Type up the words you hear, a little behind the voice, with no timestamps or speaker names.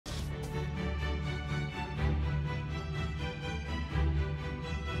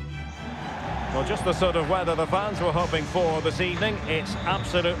Well, just the sort of weather the fans were hoping for this evening. It's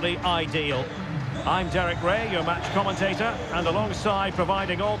absolutely ideal. I'm Derek Ray, your match commentator, and alongside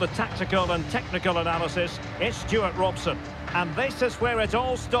providing all the tactical and technical analysis, it's Stuart Robson. And this is where it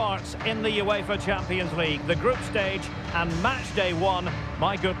all starts in the UEFA Champions League, the group stage and match day one.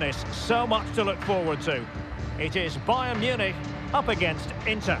 My goodness, so much to look forward to. It is Bayern Munich up against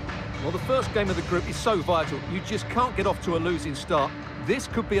Inter. Well, the first game of the group is so vital. You just can't get off to a losing start. This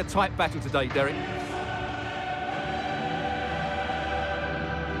could be a tight battle today, Derek.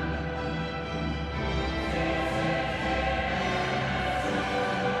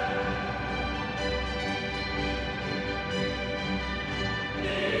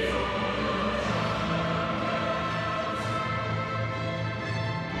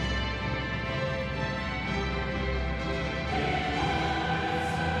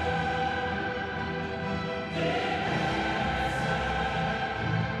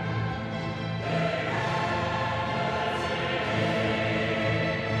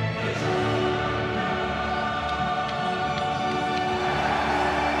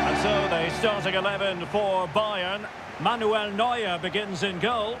 Starting 11 for Bayern. Manuel Neuer begins in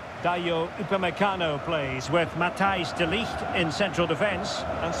goal. Dayo Upamecano plays with Matthijs de Ligt in central defence.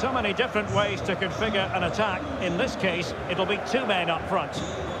 And so many different ways to configure an attack. In this case, it'll be two men up front.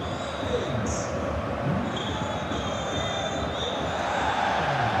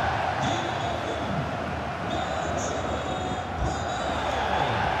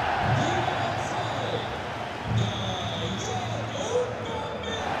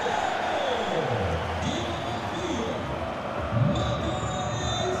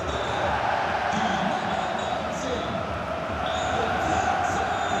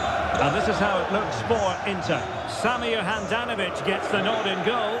 And this is how it looks for Inter. Samir Handanovic gets the nod in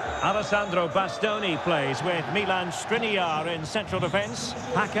goal. Alessandro Bastoni plays with Milan Skriniar in central defence.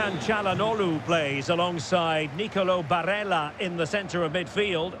 Hakan Çalhanoğlu plays alongside Nicolo Barella in the centre of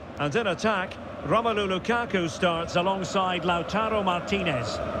midfield. And in attack, Romelu Lukaku starts alongside Lautaro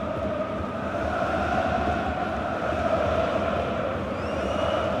Martinez.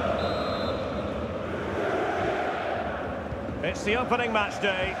 It's the opening match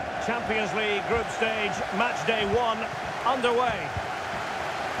day. Champions League group stage, match day one, underway.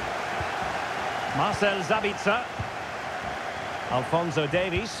 Marcel Sabitzer. Alphonso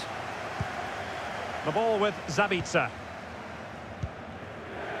Davies. The ball with Sabitzer.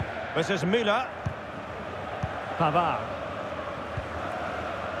 This is Müller. Pavard.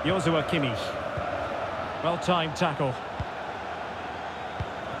 Joshua Kimmich. Well-timed tackle.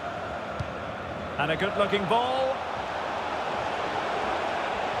 And a good-looking ball.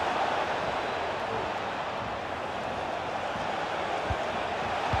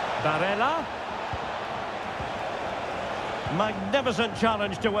 Barella. Magnificent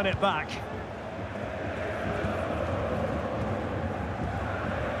challenge to win it back.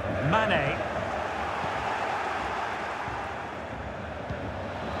 Mane.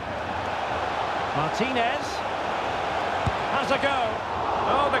 Martinez. Has a go.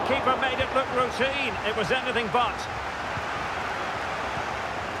 Oh, the keeper made it look routine. It was anything but.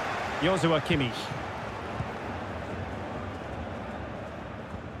 Joshua Kimmich.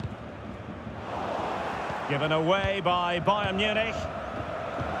 Given away by Bayern Munich.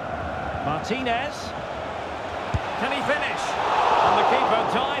 Martinez. Can he finish? And the keeper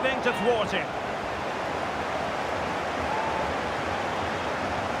diving to thwart him.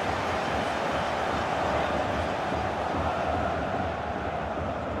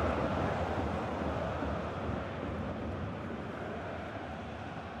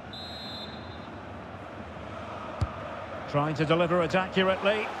 Trying to deliver it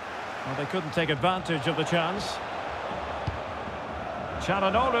accurately. Well, they couldn't take advantage of the chance.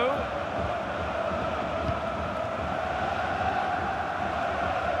 Çalhanoğlu.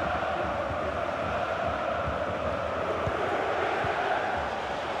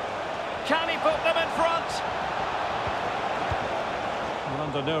 Can he put them in front? Well,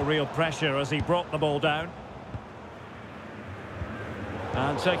 under no real pressure as he brought the ball down.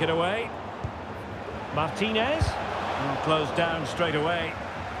 And take it away. Martinez. And closed down straight away.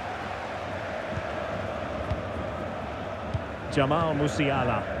 Jamal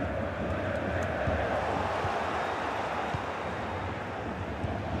Musiala.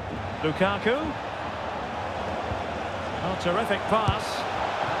 Lukaku. Oh, terrific pass.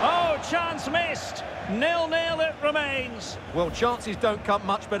 Oh, chance missed. 0-0 it remains. Well, chances don't come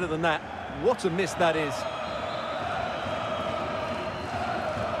much better than that. What a miss that is.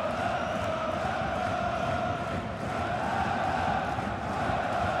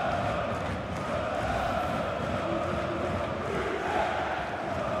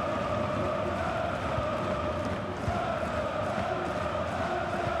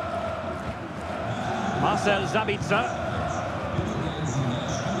 Marcel Sabitzer.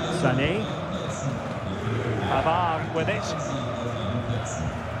 Sané. Pavard with it.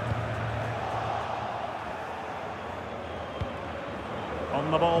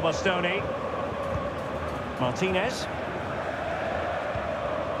 On the ball, Bastoni. Martinez.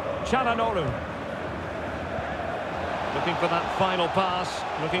 Çalhanoğlu. Looking for that final pass,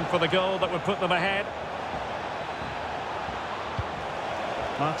 looking for the goal that would put them ahead.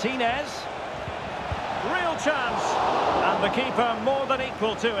 Martinez. Real chance. And the keeper more than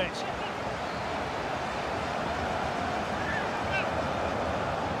equal to it.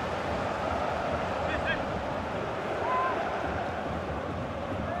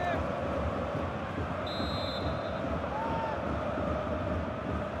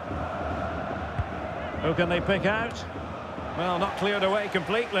 Who can they pick out? Well, not cleared away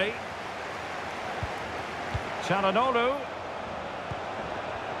completely. Çalhanoğlu.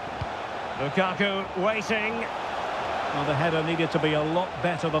 Lukaku waiting. Well, the header needed to be a lot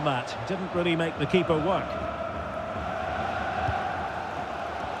better than that. Didn't really make the keeper work.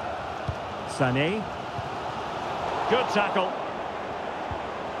 Sané. Good tackle.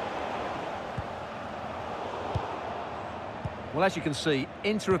 Well, as you can see,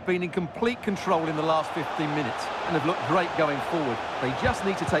 Inter have been in complete control in the last 15 minutes and have looked great going forward. They just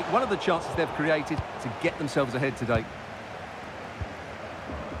need to take one of the chances they've created to get themselves ahead today.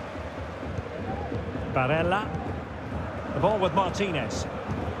 Barella. The ball with Martinez.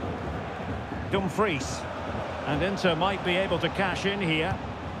 Dumfries. And Inter might be able to cash in here.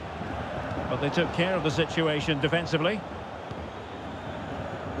 But they took care of the situation defensively.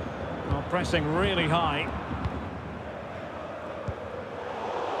 Well, pressing really high.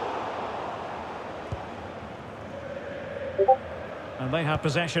 And they have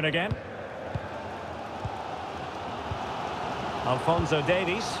possession again. Alphonso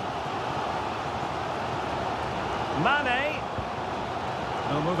Davies. Mane.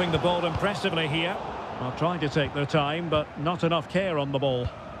 Well, moving the ball impressively here. Well, trying to take their time, but not enough care on the ball.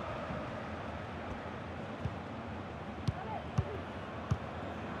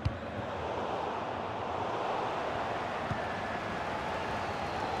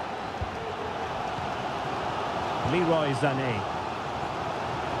 Leroy Sané.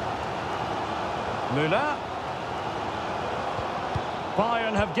 Müller.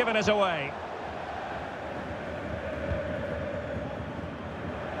 Bayern have given us away.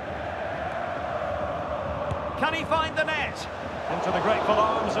 Can he find the net? Into the grateful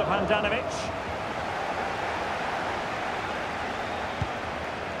arms of Handanovic.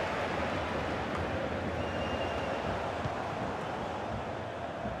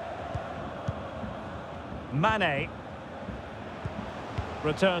 Mane.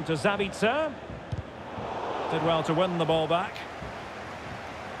 Return to Sabitzer. Did well to win the ball back.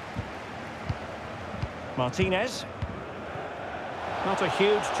 Martinez. Not a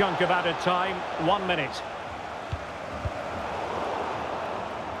huge chunk of added time. 1 minute.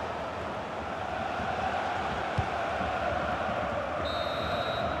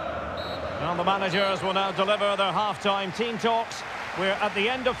 Well, the managers will now deliver their half-time team talks. We're at the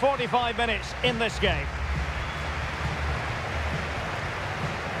end of 45 minutes in this game.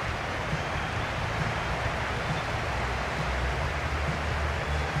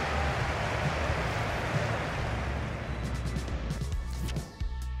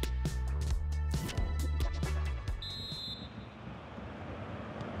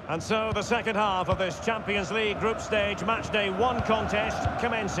 And so the second half of this Champions League group stage matchday 1 contest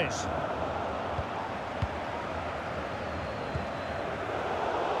commences.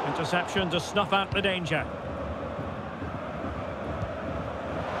 Interception to snuff out the danger.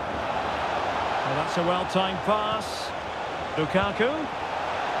 Well, that's a well-timed pass. Lukaku.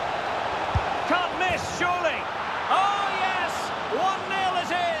 Can't miss, surely. Oh, yes! 1-0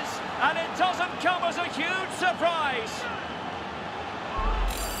 it is! And it doesn't come as a huge surprise.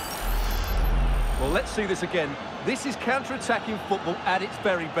 Well, let's see this again. This is counter-attacking football at its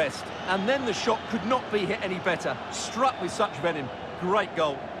very best. And then the shot could not be hit any better. Struck with such venom. Great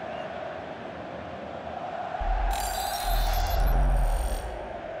goal.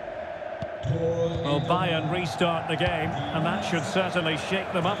 Well, Bayern restart the game, and that should certainly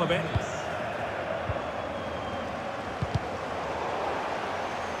shake them up a bit.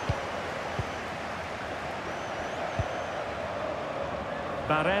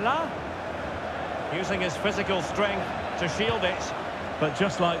 Barella. Using his physical strength to shield it. But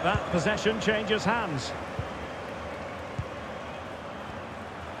just like that, possession changes hands.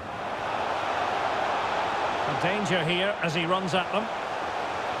 A danger here as he runs at them.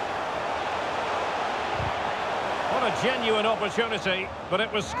 What a genuine opportunity, but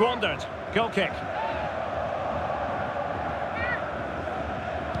it was squandered. Goal kick.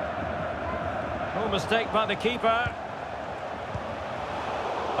 mistake by the keeper.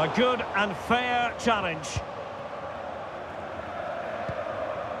 A good and fair challenge.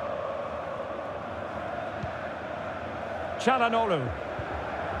 Çalhanoğlu.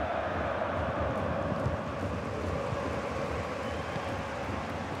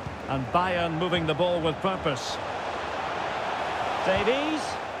 And Bayern moving the ball with purpose. Davies.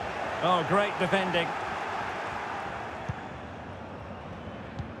 Oh, great defending.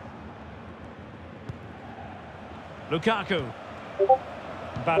 Lukaku.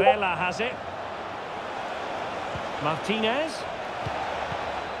 Barella has it. Martinez.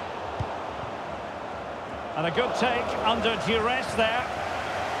 And a good take under duress there.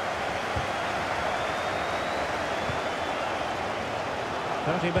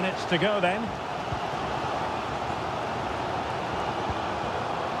 "30 minutes to go then.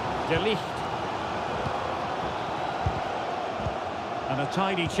 De Ligt. And a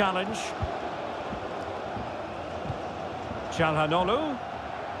tidy challenge. Çalhanoğlu.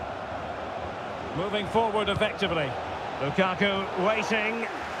 Moving forward effectively. Lukaku waiting.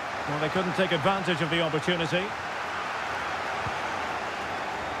 Well, they couldn't take advantage of the opportunity.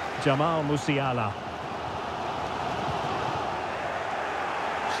 Jamal Musiala.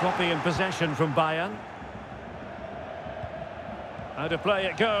 Sloppy in possession from Bayern. Out of play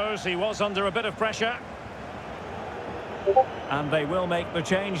it goes. He was under a bit of pressure. And they will make the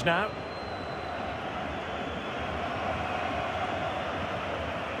change now.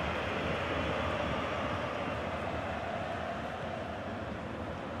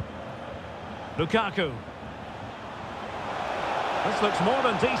 Lukaku. This looks more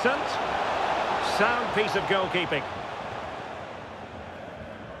than decent. Sound piece of goalkeeping.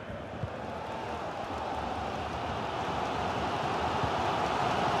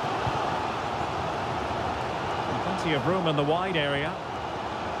 Plenty of room in the wide area.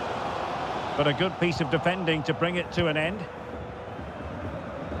 But a good piece of defending to bring it to an end.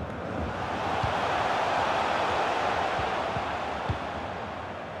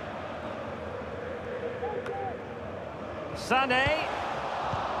 Sané,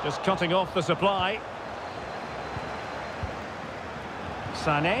 just cutting off the supply.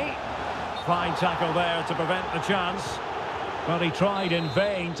 Sané, fine tackle there to prevent the chance. But he tried in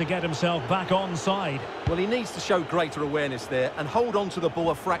vain to get himself back onside. Well, he needs to show greater awareness there and hold on to the ball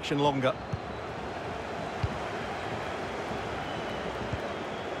a fraction longer.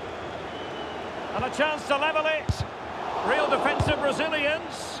 And a chance to level it. Real defensive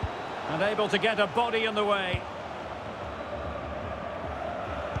resilience. And able to get a body in the way.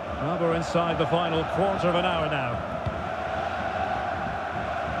 Well, we're inside the final quarter of an hour now.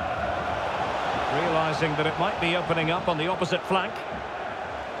 Realising that it might be opening up on the opposite flank.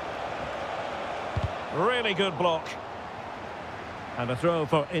 Really good block. And a throw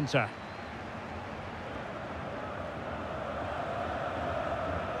for Inter.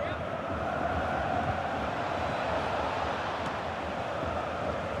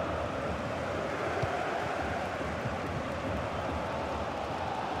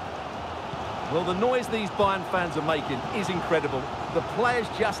 Well, the noise these Bayern fans are making is incredible. The players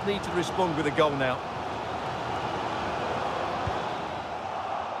just need to respond with a goal now.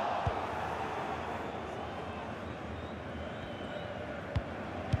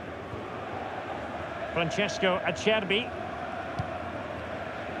 Francesco Acerbi.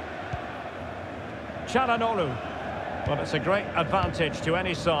 Çalhanoğlu. Well, it's a great advantage to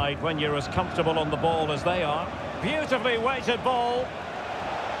any side when you're as comfortable on the ball as they are. Beautifully weighted ball.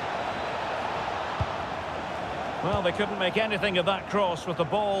 Well, they couldn't make anything of that cross with the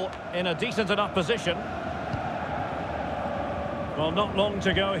ball in a decent enough position. Well, not long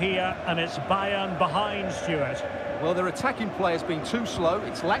to go here, and it's Bayern behind, Stuart. Well, their attacking play has been too slow,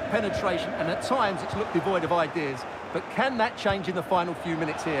 it's lacked penetration, and at times it's looked devoid of ideas. But can that change in the final few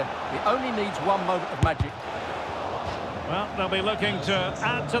minutes here? It only needs one moment of magic. Well, they'll be looking to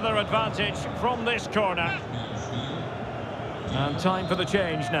add to their advantage from this corner. And time for the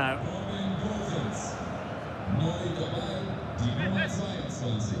change now.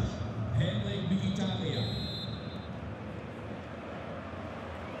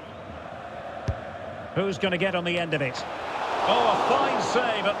 Who's going to get on the end of it? Oh, a fine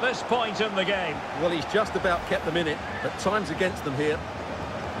save at this point in the game. Well, he's just about kept them in it, but time's against them here.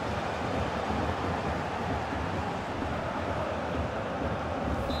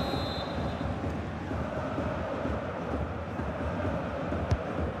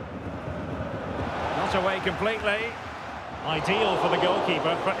 Not away completely. Ideal for the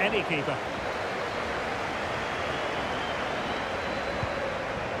goalkeeper, for any keeper.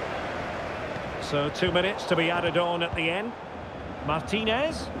 So 2 minutes to be added on at the end.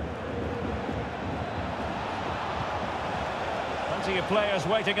 Martinez. Plenty of players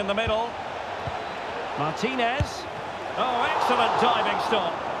waiting in the middle. Martinez. Oh, excellent diving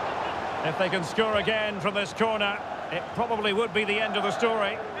stop. If they can score again from this corner, it probably would be the end of the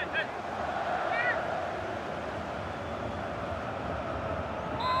story.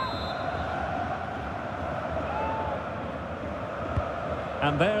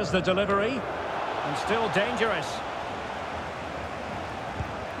 And there's the delivery. And still dangerous.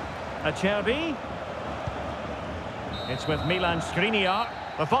 Acerbi. It's with Milan Skriniar.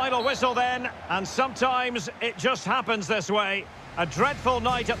 The final whistle then, and sometimes it just happens this way. A dreadful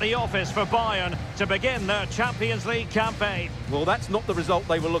night at the office for Bayern to begin their Champions League campaign. Well, that's not the result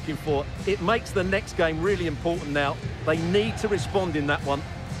they were looking for. It makes the next game really important now. They need to respond in that one.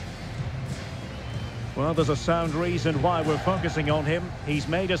 Well, there's a sound reason why we're focusing on him. He's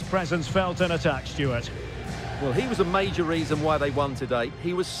made his presence felt in attack, Stuart. Well, he was a major reason why they won today.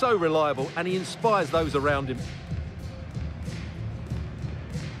 He was so reliable and he inspires those around him.